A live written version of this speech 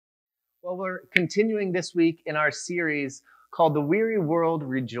Well, we're continuing this week in our series called The Weary World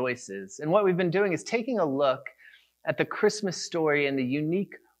Rejoices. And what we've been doing is taking a look at the Christmas story and the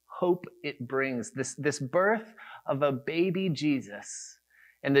unique hope it brings, this birth of a baby Jesus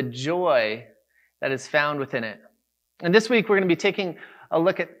and the joy that is found within it. And this week we're going to be taking a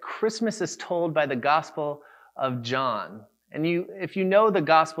look at Christmas as told by the Gospel of John. And if you know the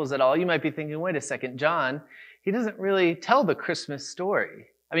Gospels at all, you might be thinking, wait a second, John, he doesn't really tell the Christmas story.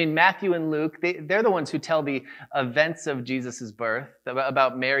 I mean, Matthew and Luke, they're the ones who tell the events of Jesus' birth,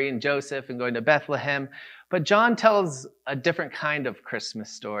 about Mary and Joseph and going to Bethlehem. But John tells a different kind of Christmas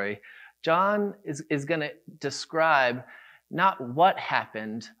story. John is going to describe not what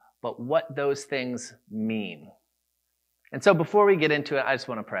happened, but what those things mean. And so before we get into it, I just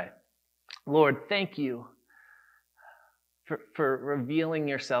want to pray. Lord, thank you for revealing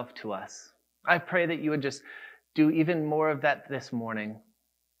yourself to us. I pray that you would just do even more of that this morning,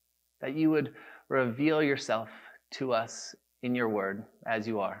 that you would reveal yourself to us in your word as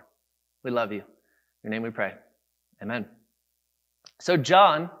you are. We love you. In your name we pray. Amen. So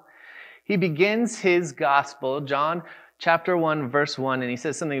John, he begins his gospel, John chapter 1, verse 1, and he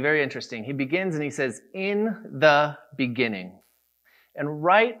says something very interesting. He begins and he says, in the beginning. And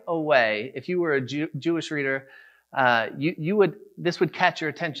right away, if you were a Jewish reader, this would catch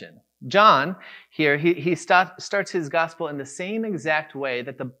your attention. John here, he starts his gospel in the same exact way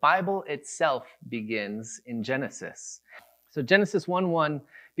that the Bible itself begins in Genesis. So Genesis 1:1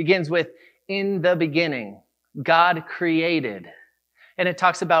 begins with, in the beginning, God created. And it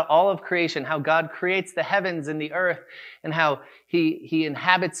talks about all of creation, how God creates the heavens and the earth, and how he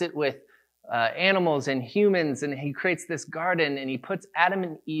inhabits it with animals and humans, and he creates this garden, and he puts Adam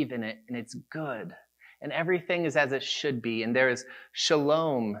and Eve in it, and it's good. And everything is as it should be, and there is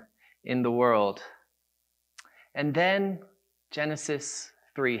shalom in the world. And then Genesis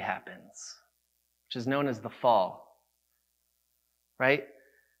 3 happens, which is known as the fall, right?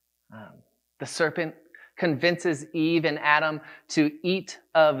 The serpent convinces Eve and Adam to eat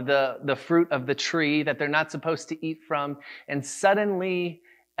of the fruit of the tree that they're not supposed to eat from, and suddenly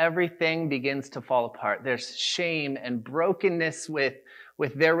everything begins to fall apart. There's shame and brokenness with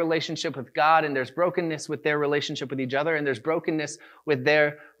their relationship with God, and there's brokenness with their relationship with each other, and there's brokenness with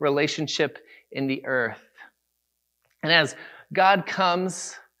their relationship in the earth. And as God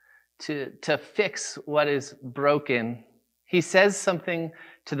comes to fix what is broken, he says something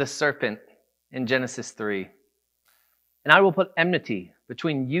to the serpent in Genesis 3. And I will put enmity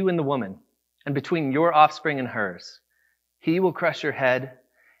between you and the woman, and between your offspring and hers. He will crush your head,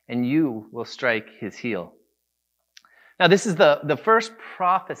 and you will strike his heel. Now, this is the first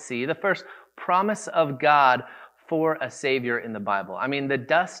prophecy, the first promise of God for a Savior in the Bible. I mean, the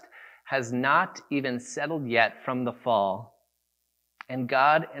dust has not even settled yet from the fall, and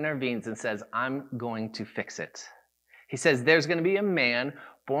God intervenes and says, I'm going to fix it. He says, there's going to be a man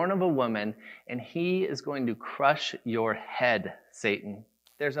born of a woman, and he is going to crush your head, Satan.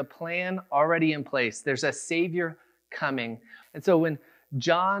 There's a plan already in place. There's a Savior coming. And so when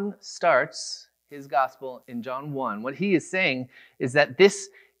John starts his gospel in John 1, what he is saying is that this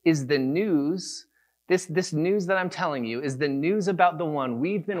is the news, this news that I'm telling you is the news about the one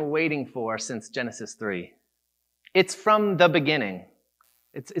we've been waiting for since Genesis 3. It's from the beginning.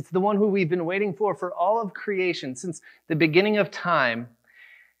 It's the one who we've been waiting for all of creation, since the beginning of time.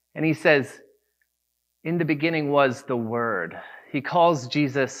 And he says, in the beginning was the Word. He calls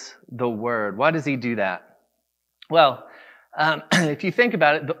Jesus the Word. Why does he do that? Well, if you think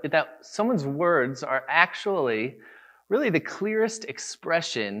about it, that someone's words are actually really the clearest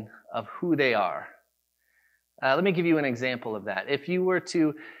expression of who they are. Let me give you an example of that. If you were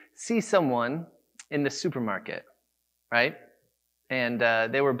to see someone in the supermarket, right? And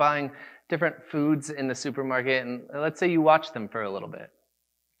they were buying different foods in the supermarket, and let's say you watch them for a little bit.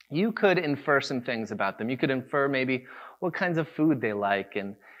 You could infer some things about them. You could infer maybe what kinds of food they like,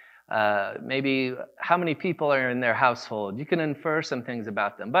 and maybe how many people are in their household. You can infer some things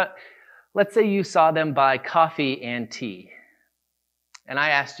about them. But let's say you saw them buy coffee and tea. And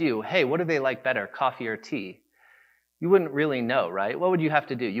I asked you, hey, what do they like better, coffee or tea? You wouldn't really know, right? What would you have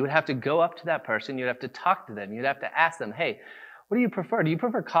to do? You would have to go up to that person. You'd have to talk to them. You'd have to ask them, hey, what do you prefer? Do you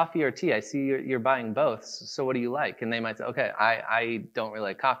prefer coffee or tea? I see you're buying both. So what do you like? And they might say, okay, I don't really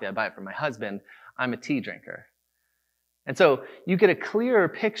like coffee. I buy it for my husband. I'm a tea drinker. And so you get a clearer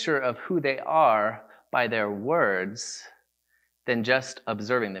picture of who they are by their words than just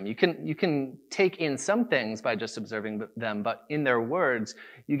observing them. You can take in some things by just observing them, but in their words,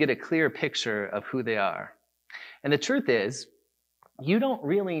 you get a clear picture of who they are. And the truth is, you don't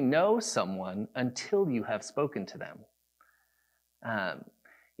really know someone until you have spoken to them.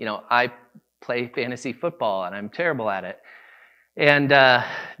 I play fantasy football and I'm terrible at it. And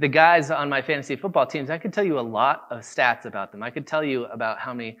the guys on my fantasy football teams, I could tell you a lot of stats about them. I could tell you about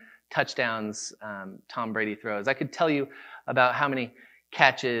how many touchdowns Tom Brady throws. I could tell you about how many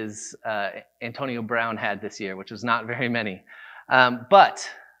catches Antonio Brown had this year, which was not very many. But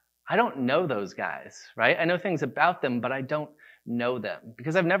I don't know those guys, right? I know things about them, but I don't know them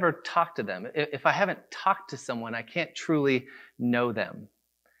because I've never talked to them. If I haven't talked to someone, I can't truly know them.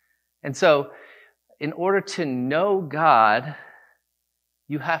 And so in order to know God,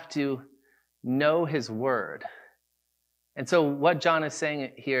 you have to know his word. And so what John is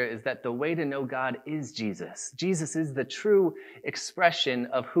saying here is that the way to know God is Jesus. Jesus is the true expression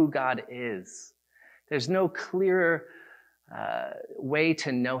of who God is. There's no clearer way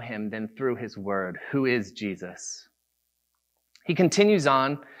to know him than through his word, who is Jesus. He continues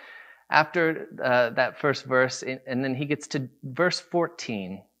on after that first verse, and then he gets to verse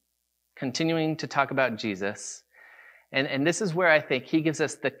 14, continuing to talk about Jesus. And this is where I think he gives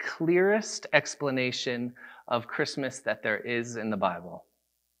us the clearest explanation of Christmas that there is in the Bible.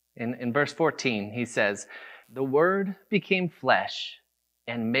 In verse 14, he says, "The Word became flesh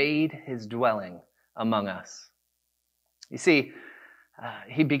and made his dwelling among us." You see,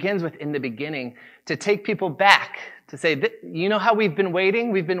 he begins with "in the beginning" to take people back, to say, you know how we've been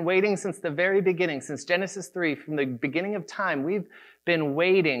waiting? We've been waiting since the very beginning, since Genesis 3, from the beginning of time. We've been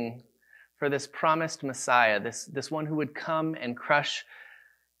waiting for this promised Messiah, this one who would come and crush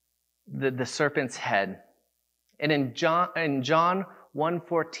the serpent's head. And in John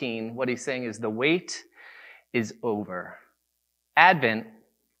 1:14, what he's saying is the wait is over. Advent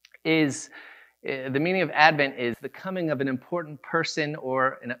is, the meaning of Advent is the coming of an important person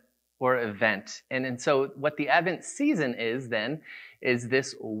or event. And so what the Advent season is then is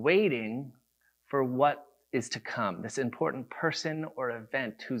this waiting for what is to come, this important person or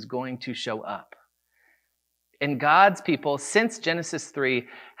event who's going to show up. And God's people, since Genesis 3,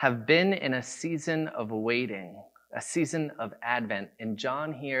 have been in a season of waiting, a season of Advent. And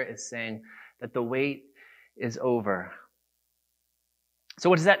John here is saying that the wait is over. So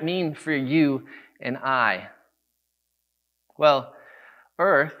what does that mean for you and I? Well,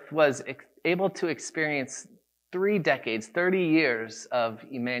 Earth was able to experience 3 decades, 30 years of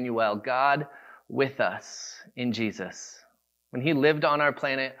Emmanuel, God with us in Jesus. When he lived on our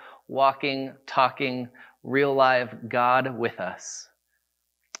planet, walking, talking, real live God with us.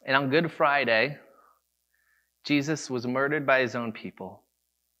 And on Good Friday, Jesus was murdered by his own people.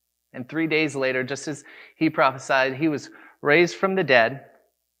 And 3 days later, just as he prophesied, he was raised from the dead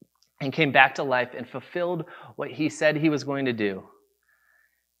and came back to life and fulfilled what he said he was going to do.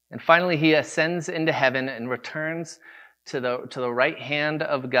 And finally, he ascends into heaven and returns to the right hand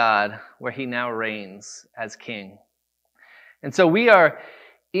of God, where he now reigns as king. And so we are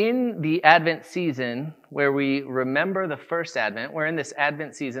in the Advent season where we remember the first Advent. We're in this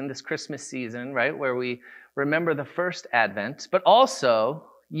Advent season, this Christmas season, right, where we remember the first Advent. But also,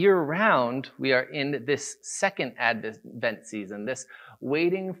 year-round, we are in this second Advent season, this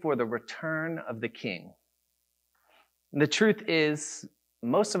waiting for the return of the king. And the truth is,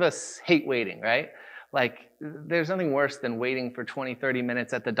 most of us hate waiting, right? Like, there's nothing worse than waiting for 20, 30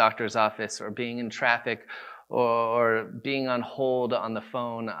 minutes at the doctor's office or being in traffic or being on hold on the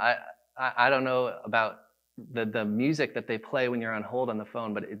phone. I don't know about the music that they play when you're on hold on the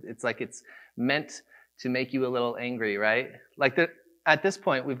phone, but it's like it's meant to make you a little angry, right? Like at this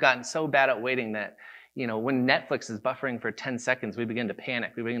point, we've gotten so bad at waiting that, when Netflix is buffering for 10 seconds, we begin to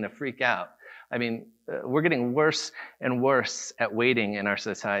panic. We begin to freak out. I mean, we're getting worse and worse at waiting in our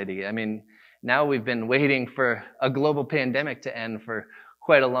society. I mean, now we've been waiting for a global pandemic to end for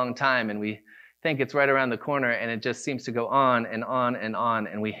quite a long time, and we think it's right around the corner, and it just seems to go on and on and on,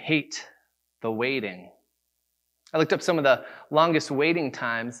 and we hate the waiting. I looked up some of the longest waiting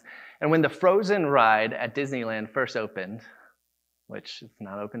times, and when the Frozen ride at Disneyland first opened, which is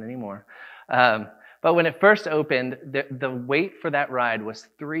not open anymore, but when it first opened, the wait for that ride was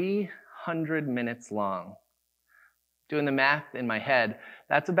 300 minutes long. Doing the math in my head,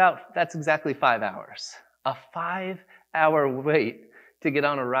 that's exactly 5 hours. A 5-hour wait to get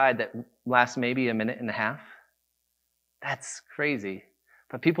on a ride that lasts maybe a minute and a half. That's crazy.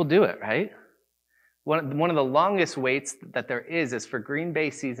 But people do it, right? One of the longest waits that there is for Green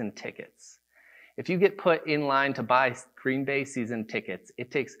Bay season tickets. If you get put in line to buy Green Bay season tickets,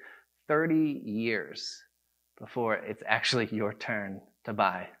 it takes 30 years before it's actually your turn to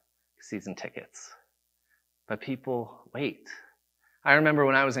buy season tickets. But people wait. I remember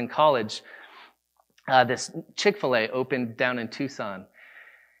when I was in college, this Chick-fil-A opened down in Tucson.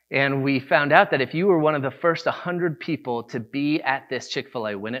 And we found out that if you were one of the first 100 people to be at this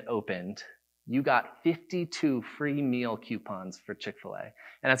Chick-fil-A when it opened, you got 52 free meal coupons for Chick-fil-A.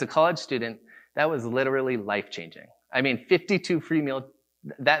 And as a college student, that was literally life-changing. I mean, 52 free meal,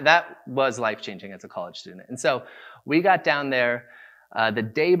 that was life-changing as a college student. And so we got down there the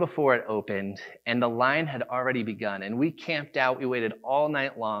day before it opened, and the line had already begun. And we camped out. We waited all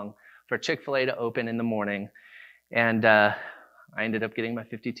night long for Chick-fil-A to open in the morning. And I ended up getting my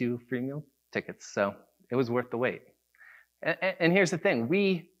 52 free meal tickets. So it was worth the wait. And here's the thing.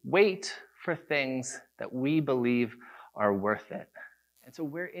 We wait for things that we believe are worth it. And so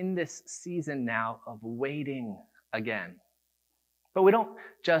we're in this season now of waiting again. But we don't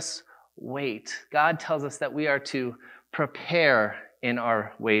just wait. God tells us that we are to prepare in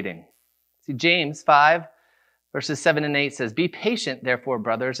our waiting. See, James 5, verses 7 and 8 says, "Be patient, therefore,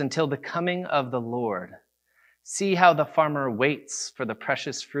 brothers, until the coming of the Lord. See how the farmer waits for the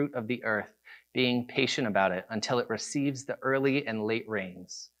precious fruit of the earth, being patient about it until it receives the early and late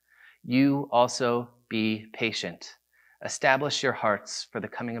rains. You also be patient. Establish your hearts, for the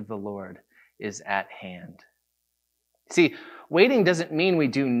coming of the Lord is at hand." See, waiting doesn't mean we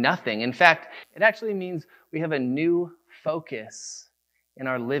do nothing. In fact, it actually means we have a new focus in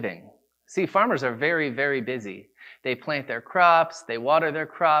our living. See, farmers are very, very busy. They plant their crops, they water their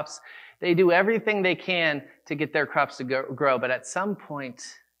crops, they do everything they can to get their crops to grow, but at some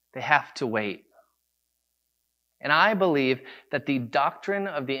point, they have to wait. And I believe that the doctrine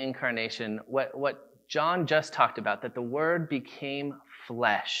of the incarnation, what John just talked about, that the Word became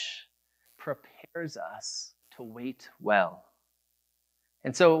flesh, prepares us to wait well.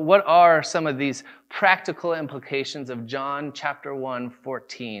 And so what are some of these practical implications of John chapter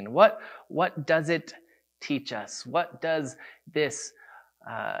 1:14? What does it teach us? What does this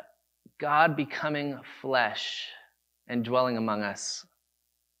God becoming flesh and dwelling among us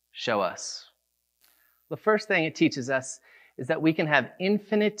show us? The first thing it teaches us is that we can have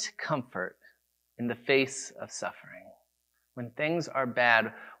infinite comfort in the face of suffering. When things are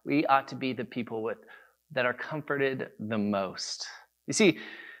bad, we ought to be the people that are comforted the most. You see,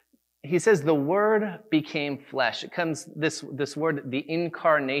 he says the Word became flesh. It comes, this word, the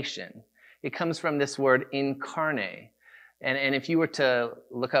incarnation, it comes from this word incarne. And if you were to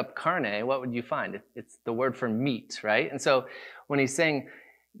look up carne, what would you find? It's the word for meat, right? And so when he's saying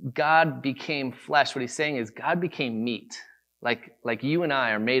God became flesh, what he's saying is God became meat. Like you and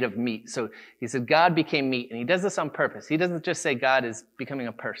I are made of meat. So he said God became meat, and he does this on purpose. He doesn't just say God is becoming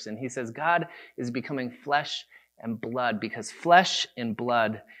a person. He says God is becoming flesh and blood, because flesh and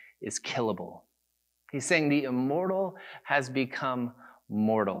blood is killable. He's saying the immortal has become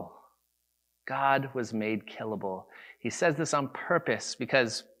mortal. God was made killable. He says this on purpose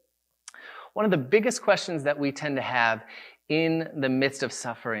because one of the biggest questions that we tend to have in the midst of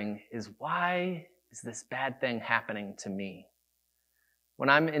suffering is, why is this bad thing happening to me? When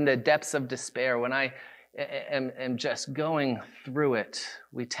I'm in the depths of despair, when I am just going through it,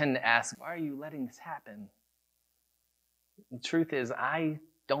 we tend to ask, why are you letting this happen? The truth is, I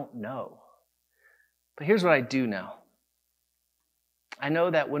don't know. But here's what I do know. I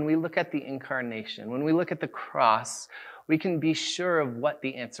know that when we look at the incarnation, when we look at the cross, we can be sure of what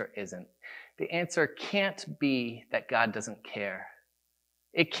the answer isn't. The answer can't be that God doesn't care.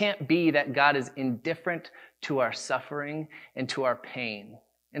 It can't be that God is indifferent to our suffering and to our pain.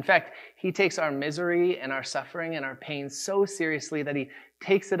 In fact, he takes our misery and our suffering and our pain so seriously that he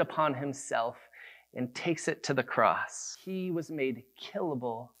takes it upon himself and takes it to the cross. He was made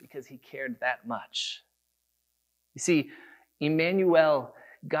killable because he cared that much. You see, Emmanuel,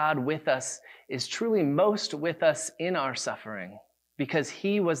 God with us, is truly most with us in our suffering because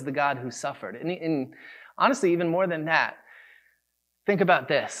he was the God who suffered. And honestly, even more than that, think about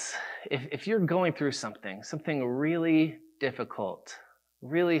this. If you're going through something really difficult,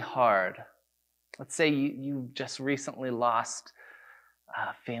 really hard, let's say you just recently lost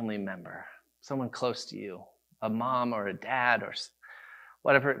a family member, someone close to you, a mom or a dad or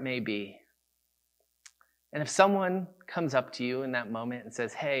whatever it may be. And if someone comes up to you in that moment and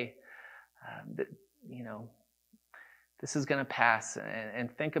says, hey, this is going to pass,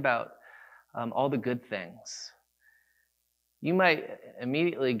 and think about all the good things, you might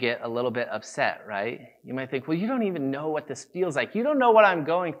immediately get a little bit upset, right? You might think, well, you don't even know what this feels like. You don't know what I'm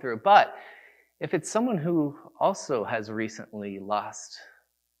going through. But if it's someone who also has recently lost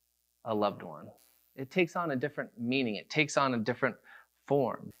a loved one, it takes on a different meaning. It takes on a different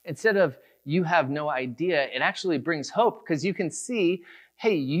form. Instead of you have no idea, it actually brings hope because you can see,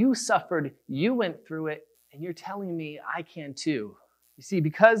 hey, you suffered, you went through it, and you're telling me I can too. You see,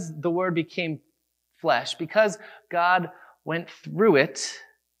 because the Word became flesh, because God went through it,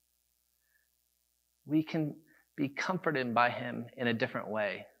 we can be comforted by him in a different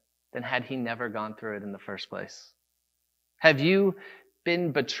way than had he never gone through it in the first place. Have you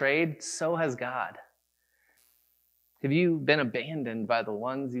been betrayed? So has God. Have you been abandoned by the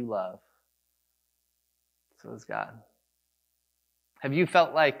ones you love? So has God. Have you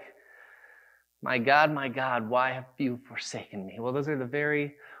felt like, my God, why have you forsaken me? Well, those are the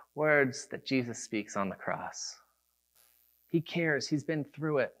very words that Jesus speaks on the cross. He cares. He's been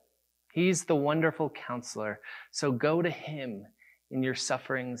through it. He's the wonderful counselor. So go to him in your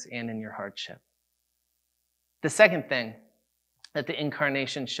sufferings and in your hardship. The second thing that the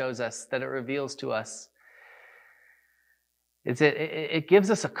incarnation shows us, that it reveals to us, is it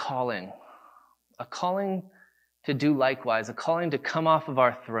gives us a calling to do likewise, a calling to come off of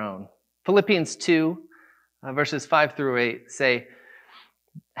our throne. Philippians 2, verses 5 through 8 say,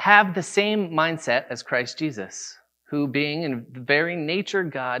 have the same mindset as Christ Jesus, who being in very nature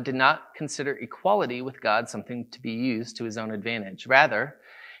God did not consider equality with God something to be used to his own advantage. Rather,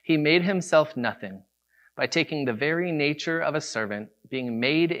 he made himself nothing by taking the very nature of a servant, being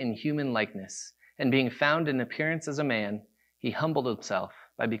made in human likeness, and being found in appearance as a man, he humbled himself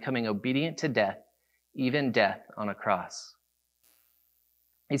by becoming obedient to death, even death on a cross.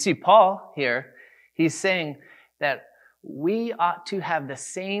 You see, Paul here, he's saying that we ought to have the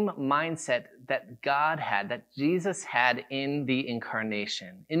same mindset that God had, that Jesus had in the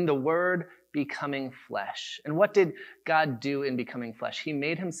incarnation, in the Word becoming flesh. And what did God do in becoming flesh? He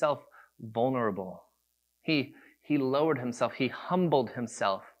made himself vulnerable. He lowered himself. He humbled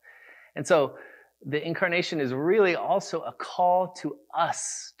himself. And so the incarnation is really also a call to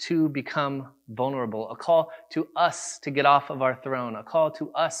us to become vulnerable, a call to us to get off of our throne, a call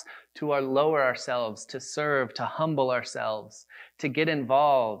to us to lower ourselves, to serve, to humble ourselves, to get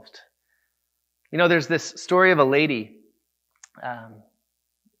involved. You know, there's this story of a lady,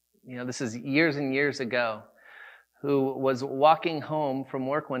 this is years and years ago, who was walking home from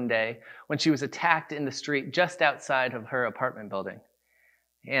work one day when she was attacked in the street just outside of her apartment building.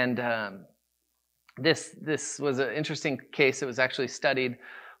 And this was an interesting case. It was actually studied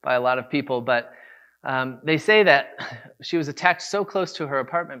by a lot of people, but they say that she was attacked so close to her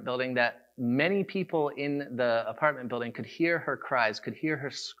apartment building that many people in the apartment building could hear her cries, could hear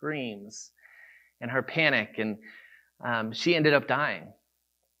her screams and her panic, and she ended up dying.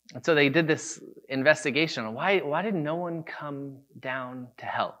 And so they did this investigation on why did no one come down to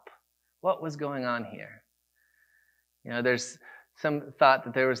help? What was going on here? You know, there's some thought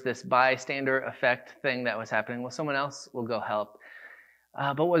that there was this bystander effect thing that was happening. Well, someone else will go help.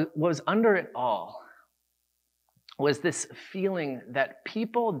 But what was under it all was this feeling that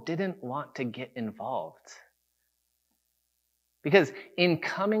people didn't want to get involved. Because in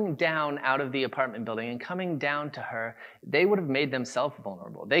coming down out of the apartment building and coming down to her, they would have made themselves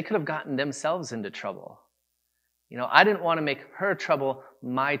vulnerable. They could have gotten themselves into trouble. You know, I didn't want to make her trouble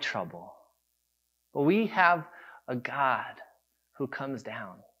my trouble. But we have a God who comes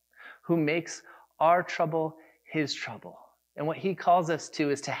down, who makes our trouble his trouble. And what he calls us to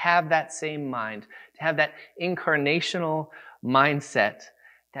is to have that same mind, to have that incarnational mindset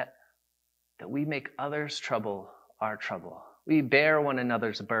that we make others' trouble our trouble. We bear one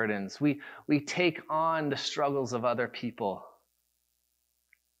another's burdens. We take on the struggles of other people.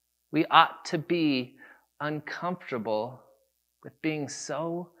 We ought to be uncomfortable with being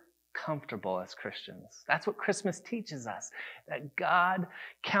so comfortable as Christians. That's what Christmas teaches us, that God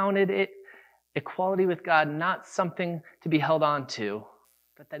counted it, equality with God, not something to be held on to,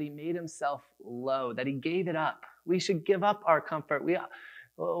 but that he made himself low, that he gave it up. We should give up our comfort.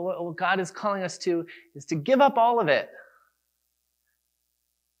 What God is calling us to is to give up all of it,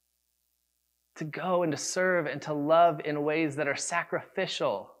 to go and to serve and to love in ways that are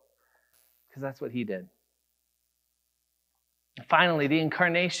sacrificial, because that's what he did. Finally, the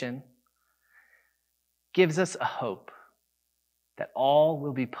incarnation gives us a hope that all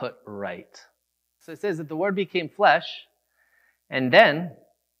will be put right. So it says that the Word became flesh and then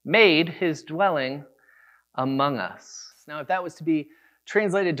made his dwelling among us. Now, if that was to be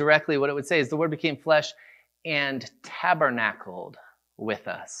translated directly, what it would say is the Word became flesh and tabernacled with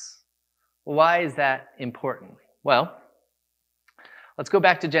us. Why is that important? Well, let's go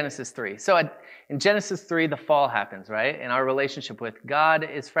back to Genesis 3. So in Genesis 3, the fall happens, right? And our relationship with God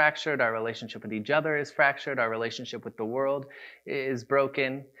is fractured. Our relationship with each other is fractured. Our relationship with the world is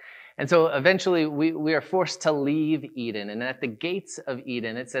broken. And so eventually we are forced to leave Eden. And at the gates of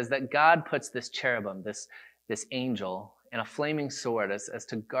Eden, it says that God puts this cherubim, this angel, and a flaming sword as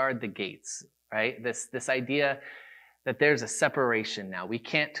to guard the gates, right? This idea that there's a separation now. We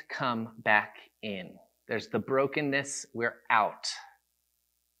can't come back in. There's the brokenness. We're out.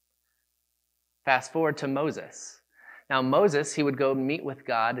 Fast forward to Moses. Now, Moses, he would go meet with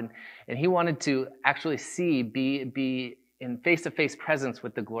God, and he wanted to actually be in face-to-face presence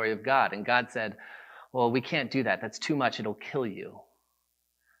with the glory of God. And God said, well, we can't do that. That's too much. It'll kill you,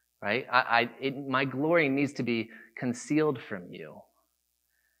 right? My glory needs to be concealed from you.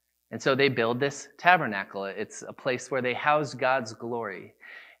 And so they build this tabernacle. It's a place where they house God's glory.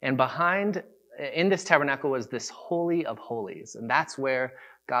 And in this tabernacle was this Holy of Holies, and that's where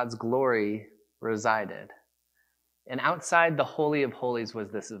God's glory resided. And outside the Holy of Holies was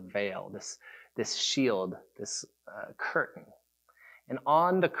this veil, this shield, this curtain. And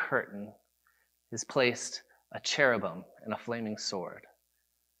on the curtain is placed a cherubim and a flaming sword.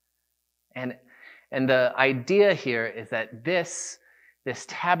 And the idea here is that this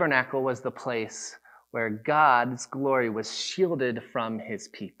tabernacle was the place where God's glory was shielded from his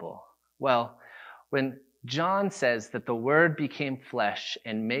people. Well, when John says that the Word became flesh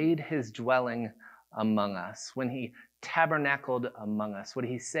and made his dwelling among us, when he tabernacled among us, what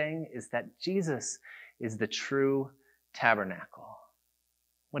he's saying is that Jesus is the true tabernacle.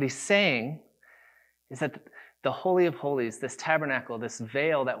 What he's saying is that the Holy of Holies, this tabernacle, this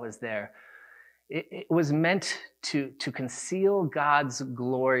veil that was there, it was meant to conceal God's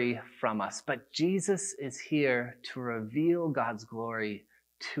glory from us. But Jesus is here to reveal God's glory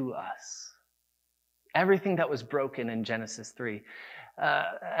to us. Everything that was broken in Genesis 3,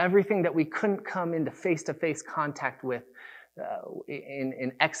 everything that we couldn't come into face-to-face contact with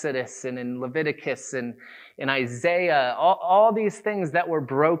in Exodus and in Leviticus and in Isaiah, all these things that were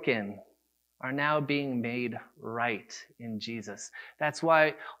broken are now being made right in Jesus. That's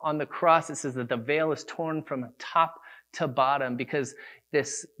why on the cross it says that the veil is torn from top to bottom, because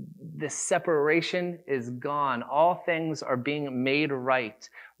this separation is gone. All things are being made right,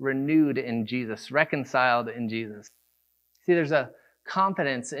 renewed in Jesus, reconciled in Jesus. See, there's a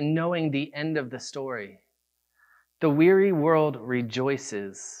confidence in knowing the end of the story. The weary world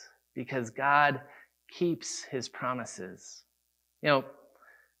rejoices because God keeps his promises. You know,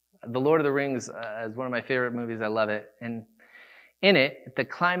 The Lord of the Rings is one of my favorite movies. I love it. And in it, the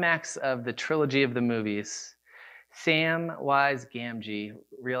climax of the trilogy of the movies, Samwise Gamgee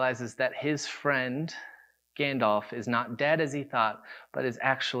realizes that his friend Gandalf is not dead as he thought, but is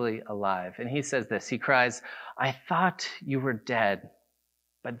actually alive. And he says this, he cries, "I thought you were dead,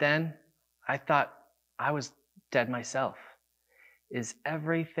 but then I thought I was dead myself. Is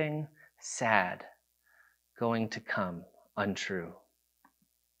everything sad going to come untrue?"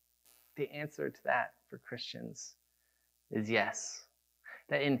 The answer to that for Christians is yes.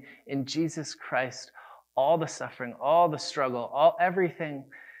 That in Jesus Christ, all the suffering, all the struggle, everything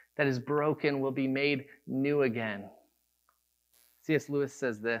that is broken will be made new again. C.S. Lewis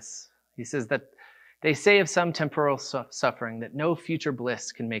says this. He says that they say of some temporal suffering that no future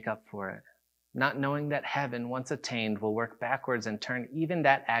bliss can make up for it, not knowing that heaven, once attained, will work backwards and turn even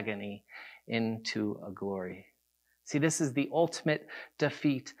that agony into a glory. See, this is the ultimate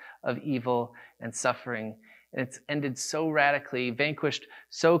defeat of evil and suffering. And it's ended so radically, vanquished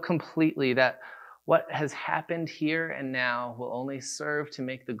so completely, that what has happened here and now will only serve to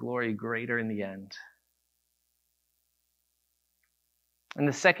make the glory greater in the end. In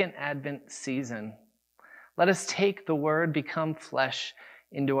the second Advent season, let us take the Word become flesh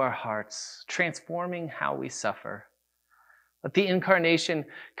into our hearts, transforming how we suffer. Let the incarnation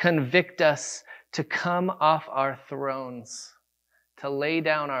convict us to come off our thrones, to lay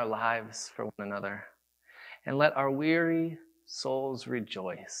down our lives for one another, and let our weary souls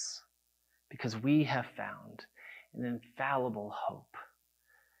rejoice, because we have found an infallible hope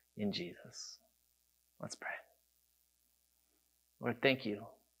in Jesus. Let's pray. Lord, thank you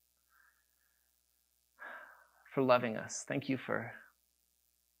for loving us. Thank you for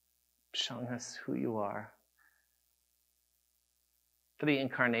showing us who you are, for the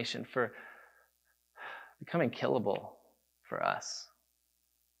incarnation, for becoming killable for us.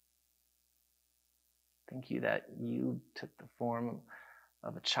 Thank you that you took the form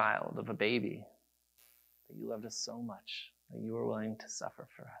of a child, of a baby, that you loved us so much, that you were willing to suffer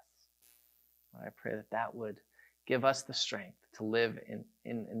for us. I pray that that would give us the strength to live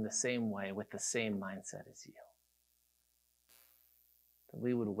in the same way, with the same mindset as you. That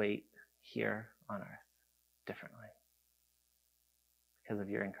we would wait here on earth differently because of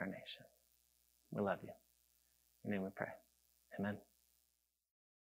your incarnation. We love you. In your name we pray. Amen.